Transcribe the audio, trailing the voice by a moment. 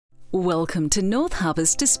Welcome to North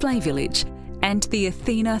Harbour's Display Village and the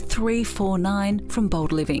Athena 349 from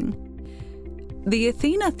Bold Living. The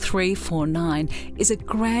Athena 349 is a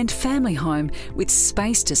grand family home with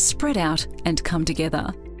space to spread out and come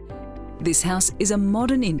together. This house is a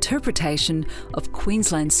modern interpretation of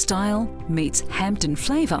Queensland style meets Hampton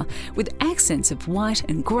flavour with accents of white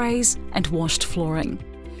and greys and washed flooring.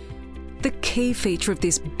 The key feature of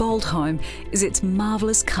this bold home is its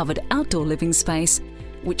marvellous covered outdoor living space,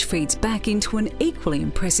 which feeds back into an equally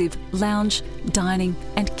impressive lounge, dining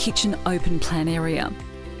and kitchen open plan area.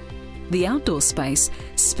 The outdoor space,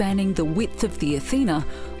 spanning the width of the Athena,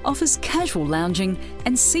 offers casual lounging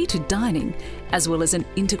and seated dining, as well as an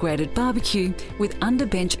integrated barbecue with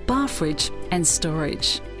underbench bar fridge and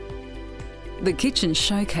storage. The kitchen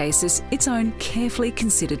showcases its own carefully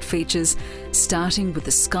considered features, starting with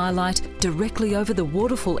the skylight directly over the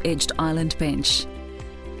waterfall-edged island bench.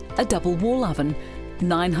 A double wall oven,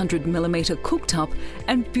 900mm cooktop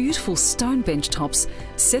and beautiful stone bench tops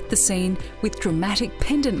set the scene with dramatic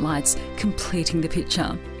pendant lights completing the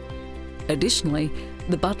picture. Additionally,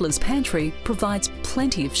 the butler's pantry provides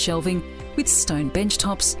plenty of shelving with stone bench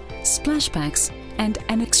tops, splashbacks and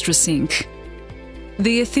an extra sink.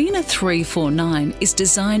 The Athena 349 is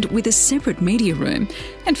designed with a separate media room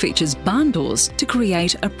and features barn doors to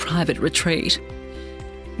create a private retreat.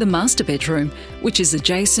 The master bedroom, which is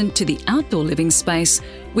adjacent to the outdoor living space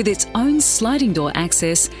with its own sliding door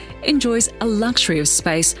access, enjoys a luxury of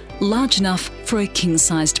space large enough for a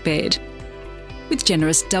king-sized bed. With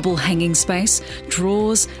generous double hanging space,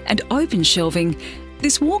 drawers and open shelving,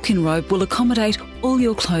 this walk-in robe will accommodate all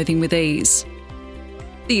your clothing with ease.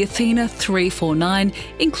 The Athena 349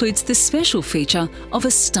 includes the special feature of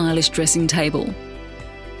a stylish dressing table.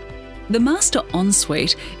 The master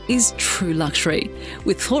ensuite is true luxury,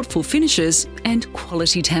 with thoughtful finishes and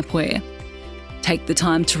quality tapware. Take the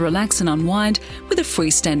time to relax and unwind with a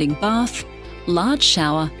freestanding bath, large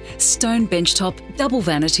shower, stone benchtop, double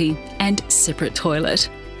vanity and separate toilet.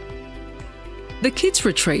 The kids'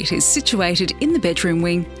 retreat is situated in the bedroom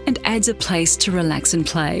wing and adds a place to relax and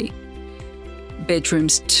play.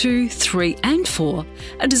 Bedrooms 2, 3 and 4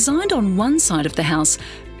 are designed on one side of the house,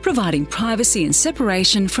 providing privacy and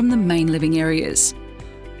separation from the main living areas.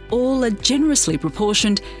 All are generously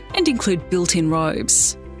proportioned and include built-in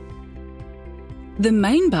robes. The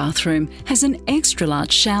main bathroom has an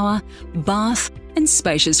extra-large shower, bath and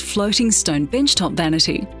spacious floating stone benchtop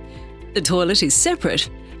vanity. The toilet is separate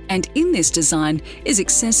and in this design is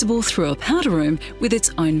accessible through a powder room with its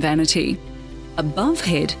own vanity. Above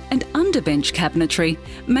head and under bench cabinetry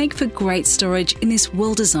make for great storage in this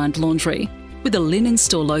well-designed laundry, with a linen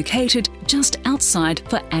store located just outside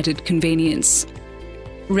for added convenience.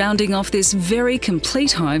 Rounding off this very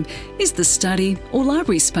complete home is the study or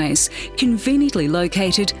library space conveniently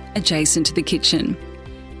located adjacent to the kitchen.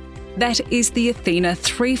 That is the Athena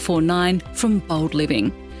 349 from Bold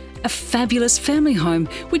Living, a fabulous family home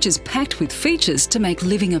which is packed with features to make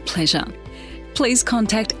living a pleasure. Please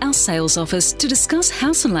contact our sales office to discuss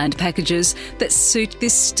house and land packages that suit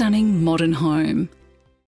this stunning modern home.